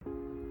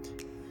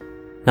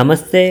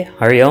Namaste,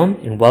 Hari Om,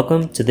 and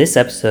welcome to this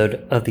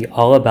episode of the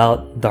All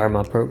About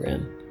Dharma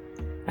program.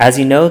 As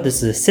you know,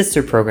 this is a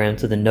sister program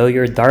to the Know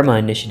Your Dharma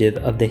initiative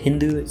of the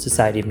Hindu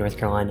Society of North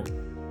Carolina.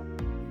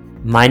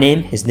 My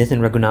name is Nithin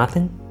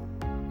Raghunathan.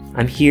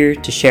 I'm here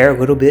to share a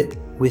little bit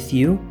with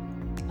you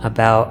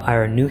about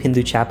our new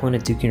Hindu chaplain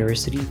at Duke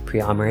University,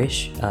 Priya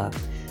Amaresh,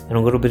 and a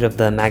little bit of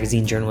the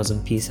magazine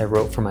journalism piece I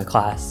wrote for my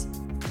class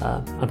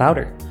about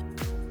her.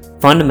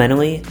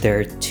 Fundamentally, there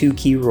are two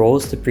key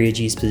roles to Priya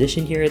Ji's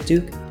position here at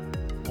Duke.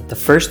 The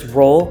first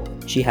role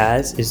she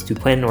has is to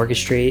plan and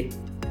orchestrate,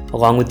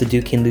 along with the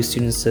Duke Hindu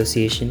Students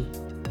Association,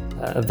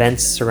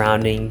 events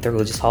surrounding the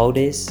religious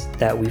holidays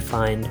that we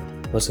find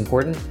most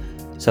important.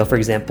 So for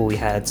example, we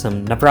had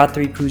some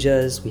Navaratri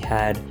pujas, we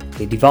had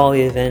a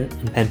Diwali event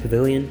in Penn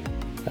Pavilion.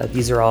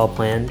 These are all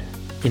planned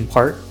in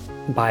part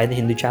by the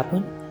Hindu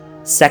chaplain.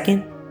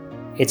 Second,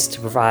 it's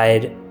to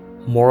provide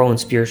moral and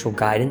spiritual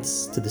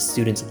guidance to the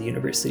students of the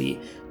university.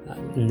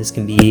 And this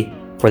can be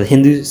for the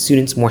Hindu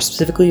students more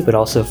specifically, but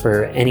also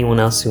for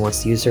anyone else who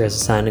wants to use her as a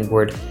sounding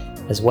board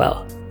as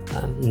well.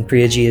 And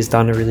Priya Ji has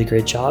done a really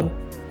great job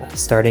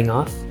starting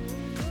off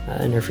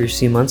in her first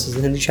few months as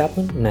the Hindu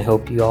chaplain, and I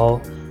hope you all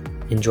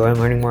enjoy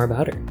learning more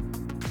about her.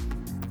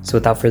 So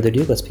without further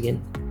ado, let's begin.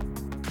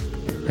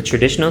 A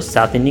traditional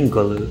South Indian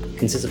golu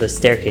consists of a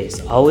staircase,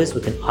 always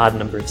with an odd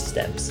number of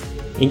steps,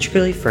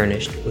 intricately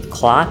furnished with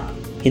cloth,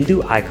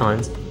 Hindu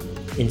icons,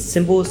 and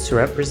symbols to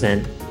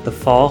represent the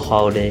fall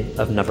holiday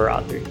of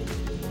Navaratri.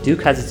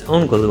 Duke has its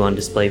own golu on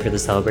display for the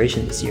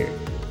celebration this year.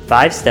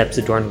 5 steps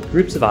adorned with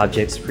groups of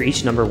objects for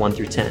each number 1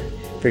 through 10.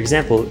 For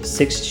example,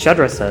 6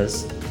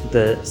 shadrasas,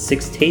 the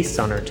 6 tastes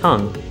on our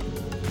tongue,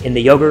 in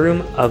the yoga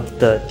room of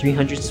the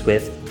 300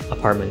 Swift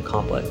apartment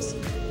complex.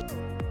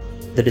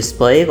 The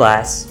display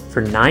lasts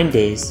for 9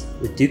 days,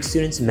 with Duke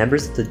students and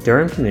members of the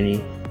Durham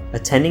community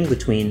attending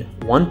between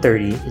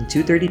 1:30 and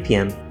 2:30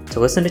 p.m. to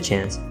listen to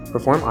chants,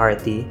 perform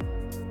arati,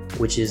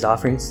 which is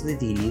offerings to the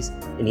deities,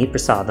 and eat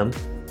prasadam,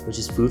 which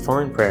is food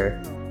following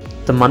prayer.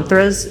 The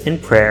mantras in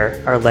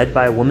prayer are led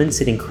by a woman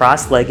sitting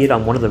cross-legged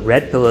on one of the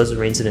red pillows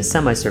arranged in a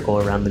semicircle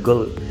around the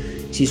golu.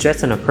 She's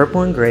dressed in a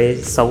purple and gray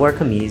salwar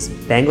kameez,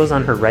 bangles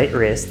on her right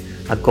wrist,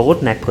 a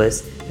gold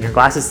necklace, and her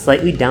glasses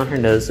slightly down her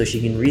nose so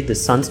she can read the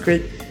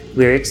Sanskrit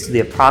lyrics to the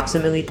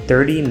approximately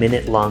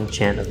 30-minute long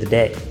chant of the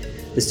day.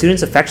 The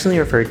students affectionately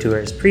refer to her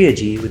as Priya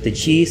Ji, with the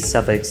Ji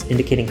suffix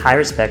indicating high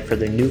respect for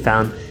their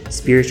newfound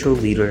spiritual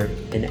leader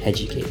and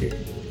educator.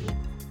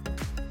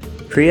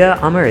 Priya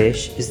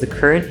Amaresh is the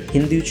current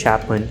Hindu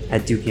chaplain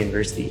at Duke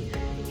University.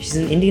 She's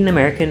an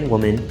Indian-American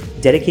woman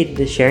dedicated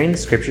to sharing the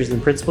scriptures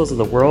and principles of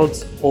the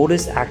world's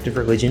oldest active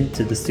religion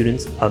to the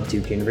students of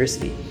Duke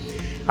University.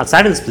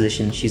 Outside of this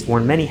position, she's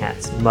worn many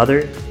hats: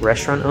 mother,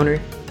 restaurant owner,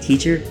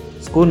 teacher,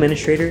 school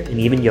administrator, and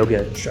even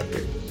yoga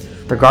instructor.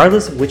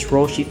 Regardless of which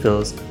role she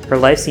fills, her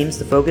life seems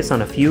to focus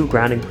on a few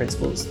grounding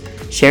principles: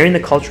 sharing the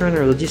culture and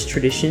religious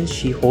traditions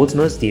she holds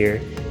most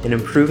dear, and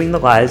improving the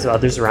lives of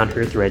others around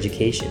her through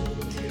education.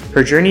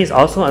 Her journey is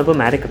also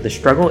emblematic of the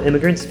struggle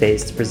immigrants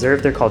face to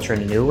preserve their culture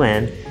in a new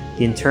land,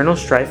 the internal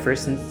strife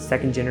first and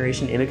second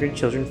generation immigrant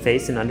children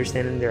face in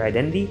understanding their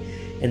identity,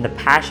 and the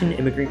passion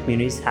immigrant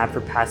communities have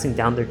for passing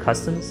down their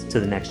customs to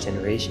the next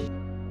generation.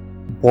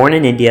 Born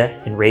in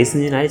India and raised in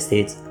the United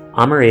States,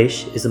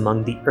 Amaresh is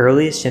among the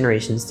earliest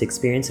generations to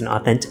experience an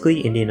authentically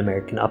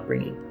Indian-American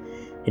upbringing.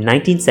 In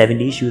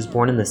 1970, she was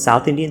born in the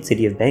South Indian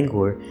city of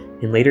Bangalore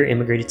and later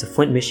immigrated to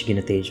Flint, Michigan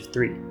at the age of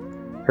 3.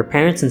 Her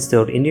parents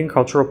instilled Indian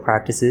cultural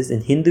practices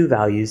and Hindu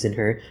values in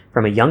her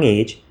from a young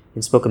age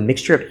and spoke a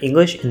mixture of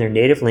English and their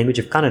native language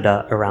of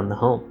Kannada around the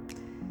home.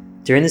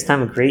 During this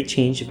time of great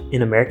change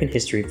in American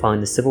history following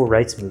the Civil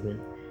Rights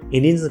Movement,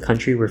 Indians in the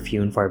country were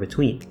few and far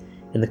between,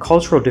 and the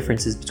cultural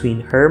differences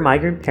between her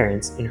migrant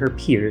parents and her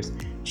peers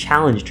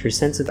challenged her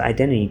sense of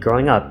identity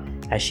growing up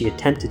as she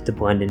attempted to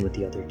blend in with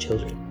the other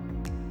children.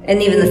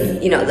 And even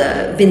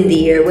the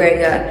bindi, or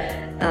wearing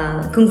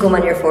a kumkum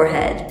on your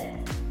forehead.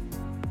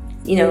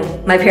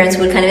 My parents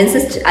would kind of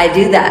insist I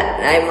do that.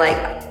 And I'm like,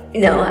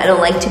 I don't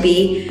like to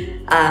be,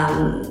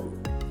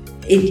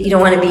 you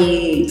don't want to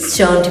be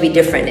shown to be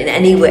different in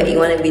any way. You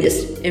want to be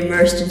just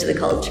immersed into the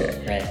culture.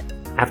 Right.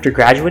 After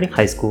graduating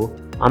high school,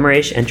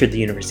 Amaresh entered the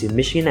University of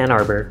Michigan, Ann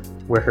Arbor,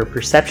 where her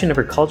perception of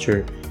her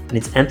culture and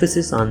its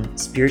emphasis on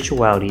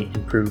spirituality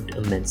improved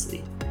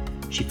immensely.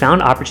 She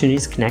found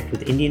opportunities to connect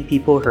with Indian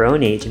people her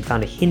own age and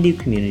found a Hindu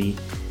community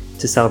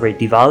to celebrate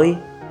Diwali,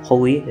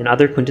 Holi, and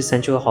other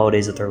quintessential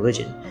holidays of the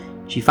religion.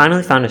 She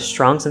finally found a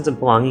strong sense of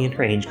belonging in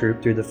her age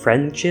group through the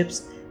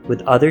friendships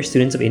with other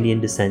students of Indian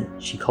descent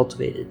she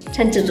cultivated.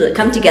 Tend to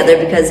come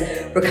together because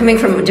we're coming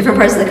from different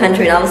parts of the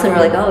country, and all of a sudden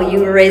we're like, oh, you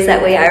were raised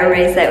that way, I were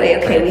raised that way.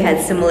 Okay, we had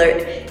similar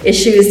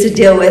issues to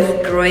deal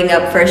with growing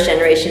up first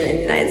generation in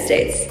the United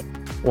States.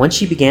 Once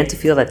she began to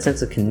feel that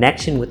sense of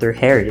connection with her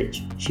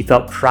heritage, she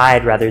felt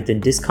pride rather than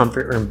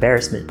discomfort or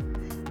embarrassment,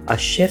 a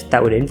shift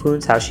that would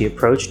influence how she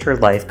approached her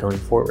life going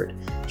forward.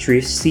 She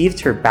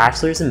received her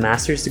bachelor's and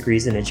master's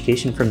degrees in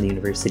education from the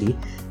university,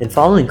 and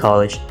following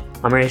college,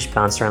 Amaresh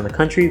bounced around the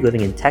country,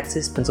 living in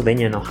Texas,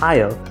 Pennsylvania, and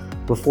Ohio,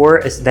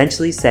 before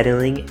eventually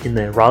settling in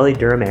the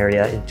Raleigh-Durham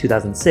area in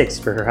 2006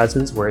 for her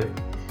husband's work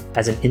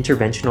as an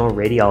interventional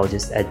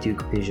radiologist at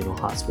Duke Regional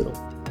Hospital.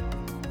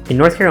 In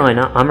North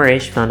Carolina,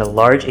 Amaresh found a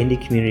large Indian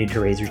community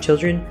to raise her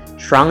children,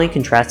 strongly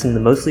contrasting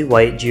the mostly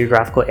white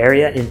geographical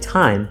area and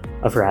time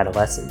of her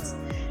adolescence.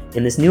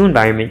 In this new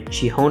environment,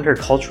 she honed her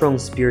cultural and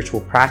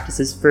spiritual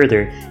practices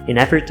further in an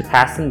effort to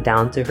pass them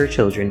down to her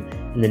children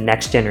and the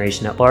next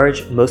generation at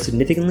large, most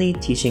significantly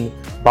teaching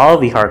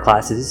Bala-Vihar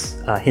classes,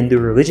 Hindu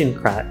religion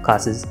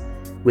classes,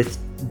 with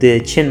the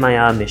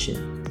Chinmaya Mission,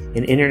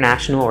 an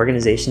international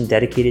organization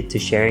dedicated to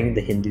sharing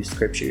the Hindu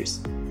scriptures.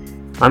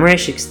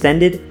 Amaresh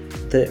extended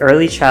the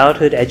early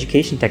childhood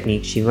education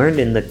techniques she learned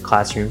in the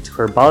classroom to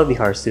her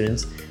Bala-Vihar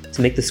students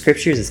to make the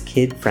scriptures as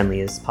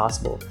kid-friendly as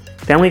possible.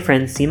 Family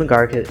friend Seema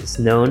Garg has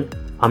known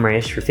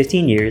Amaresh for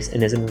 15 years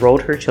and has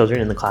enrolled her children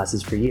in the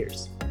classes for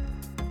years.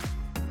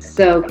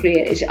 So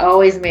creative. She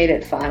always made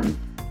it fun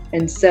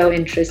and so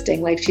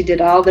interesting. Like, she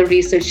did all the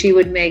research. She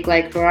would make,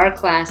 like, for our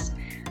class,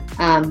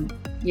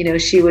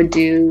 she would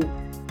do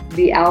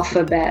the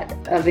alphabet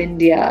of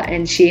India,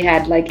 and she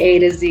had like A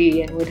to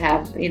Z and would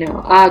have,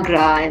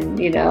 Agra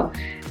and,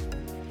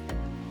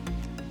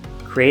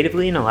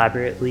 Creatively and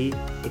elaborately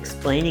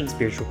explaining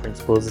spiritual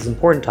principles is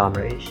important to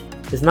Amaresh.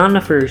 It's not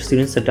enough for her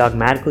students to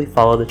dogmatically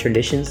follow the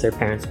traditions their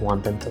parents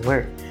want them to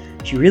learn.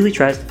 She really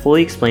tries to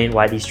fully explain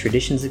why these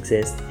traditions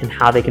exist and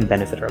how they can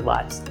benefit our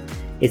lives.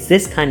 It's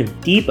this kind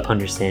of deep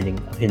understanding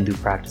of Hindu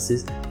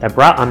practices that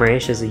brought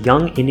Amaresh as a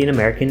young Indian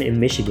American in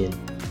Michigan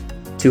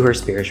to her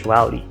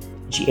spirituality.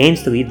 She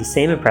aims to leave the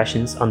same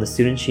impressions on the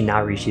students she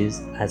now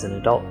reaches as an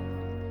adult.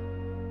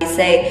 I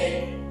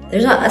say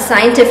there's not a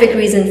scientific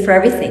reason for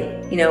everything.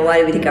 Why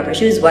do we take off our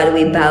shoes? Why do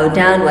we bow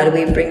down? Why do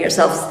we bring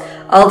ourselves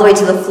all the way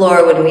to the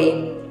floor when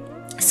we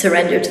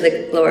surrender to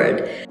the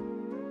Lord?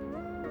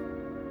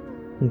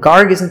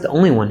 Garg isn't the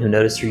only one who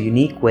noticed her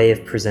unique way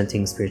of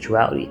presenting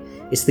spirituality.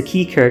 It's the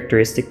key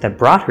characteristic that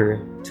brought her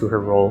to her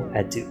role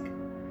at Duke.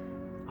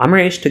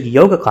 Amaresh took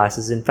yoga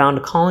classes and found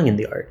a calling in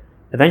the art,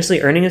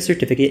 eventually earning a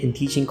certificate in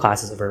teaching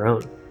classes of her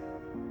own.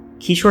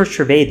 Kishor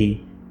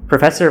Trivedi,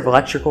 professor of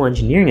electrical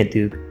engineering at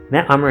Duke,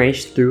 met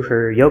Amaresh through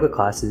her yoga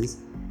classes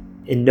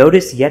and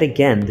noticed yet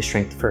again the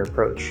strength of her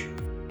approach.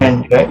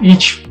 And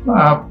each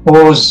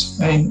pose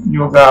in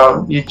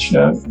yoga, each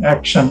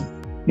action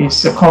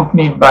is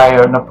accompanied by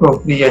an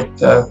appropriate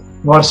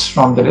verse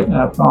from the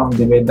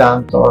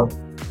Vedanta or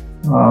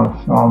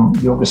from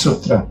Yoga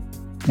Sutra.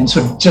 And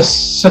so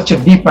just such a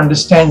deep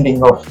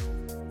understanding of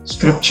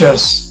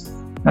scriptures.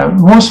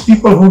 Most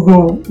people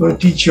who do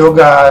teach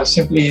yoga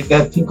simply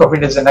they think of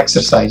it as an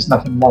exercise,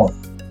 nothing more.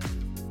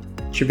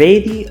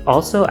 Trivedi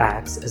also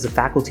acts as a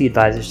faculty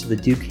advisor to the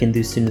Duke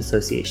Hindu Student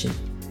Association.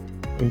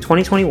 In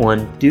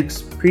 2021,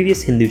 Duke's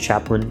previous Hindu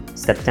chaplain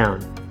stepped down,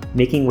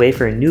 making way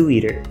for a new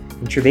leader,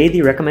 and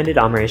Trivedi recommended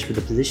Amaresh for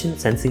the position,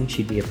 sensing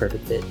she'd be a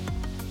perfect fit.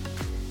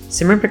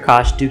 Simran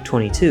Prakash, Duke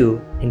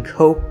 22, and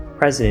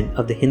co-president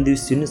of the Hindu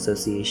Student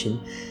Association,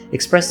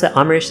 expressed that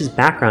Amaresh's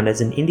background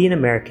as an Indian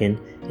American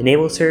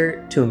enables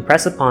her to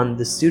impress upon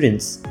the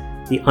students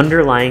the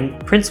underlying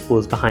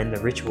principles behind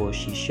the rituals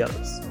she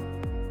shows.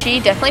 She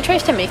definitely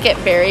tries to make it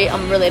very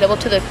relatable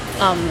to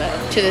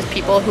the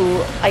people who,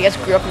 I guess,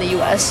 grew up in the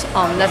U.S.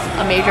 That's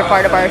a major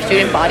part of our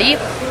student body.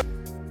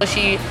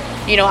 She,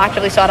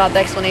 actively sought out the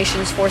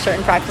explanations for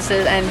certain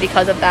practices, and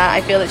because of that,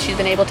 I feel that she's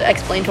been able to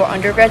explain to our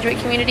undergraduate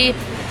community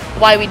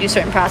why we do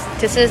certain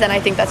practices, and I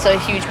think that's a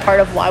huge part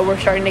of why we're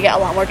starting to get a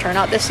lot more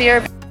turnout this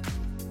year.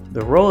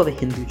 The role of a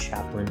Hindu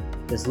chaplain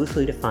is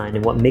loosely defined,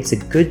 and what makes a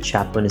good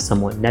chaplain is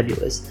somewhat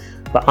nebulous,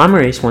 but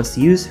Amaresh wants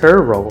to use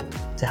her role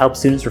to help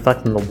students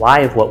reflect on the why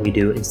of what we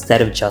do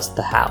instead of just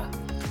the how.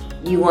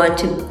 You want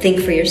to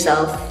think for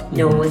yourself,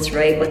 know what's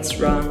right, what's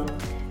wrong,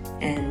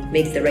 and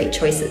make the right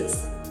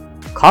choices.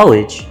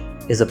 College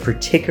is a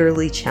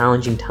particularly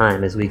challenging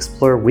time as we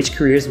explore which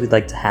careers we'd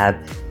like to have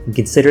and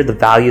consider the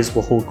values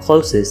we'll hold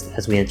closest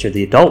as we enter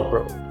the adult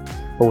world.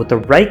 But with the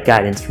right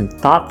guidance from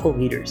thoughtful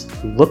leaders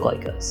who look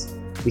like us,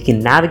 we can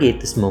navigate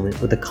this moment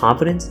with the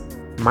confidence,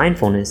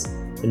 mindfulness,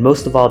 and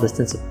most of all, the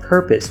sense of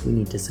purpose we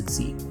need to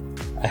succeed.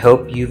 I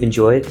hope you've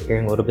enjoyed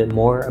hearing a little bit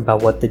more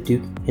about what the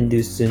Duke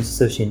Hindu Students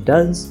Association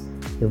does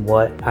and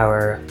what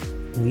our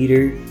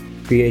leader,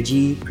 Priya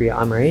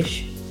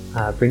Amaresh,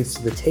 brings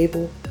to the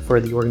table for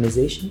the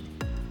organization.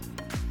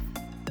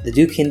 The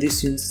Duke Hindu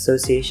Students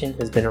Association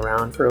has been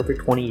around for over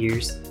 20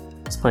 years.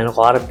 It's planned a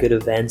lot of good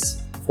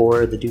events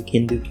for the Duke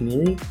Hindu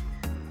community.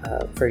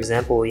 For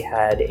example, we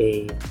had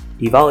a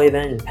Diwali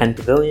event in Penn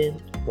Pavilion,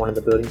 one of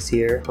the buildings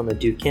here on the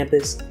Duke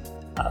campus.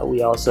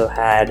 We also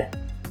had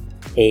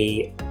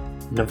a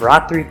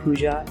Navratri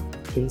Puja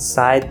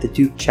inside the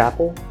Duke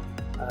Chapel.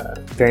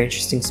 Very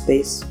interesting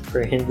space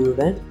for a Hindu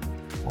event.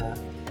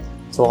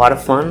 It's a lot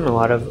of fun, a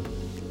lot of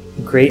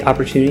great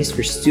opportunities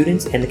for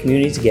students and the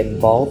community to get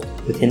involved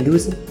with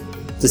Hinduism.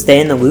 To stay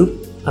in the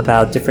loop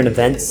about different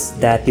events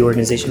that the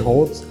organization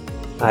holds,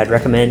 I'd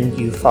recommend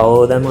you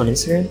follow them on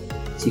Instagram.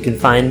 So you can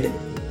find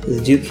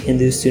the Duke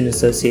Hindu Student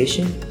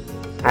Association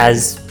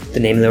as the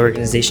name of the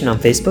organization on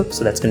Facebook.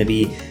 So that's going to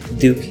be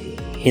Duke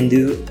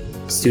Hindu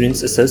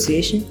Students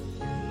Association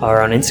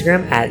are on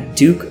Instagram at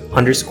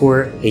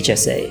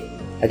Duke_HSA.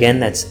 Again,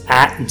 that's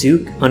at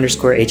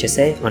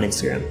Duke_HSA on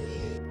Instagram.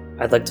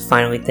 I'd like to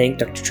finally thank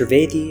Dr.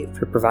 Trivedi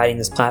for providing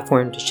this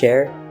platform to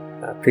share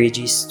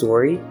Priyaji's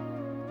story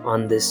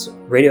on this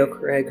radio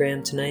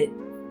program tonight.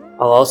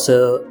 I'll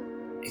also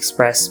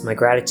express my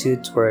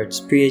gratitude towards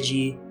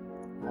Priyaji,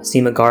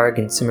 Seema Garg,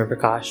 and Simran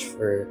Prakash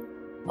for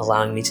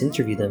allowing me to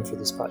interview them for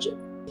this project.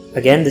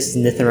 Again, this is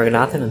Nithin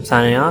Raghunathan. I'm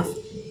signing off.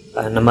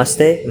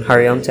 Namaste and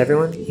Hari Om to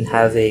everyone, and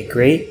have a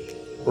great,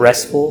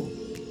 restful,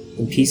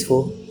 and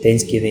peaceful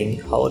Thanksgiving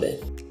holiday.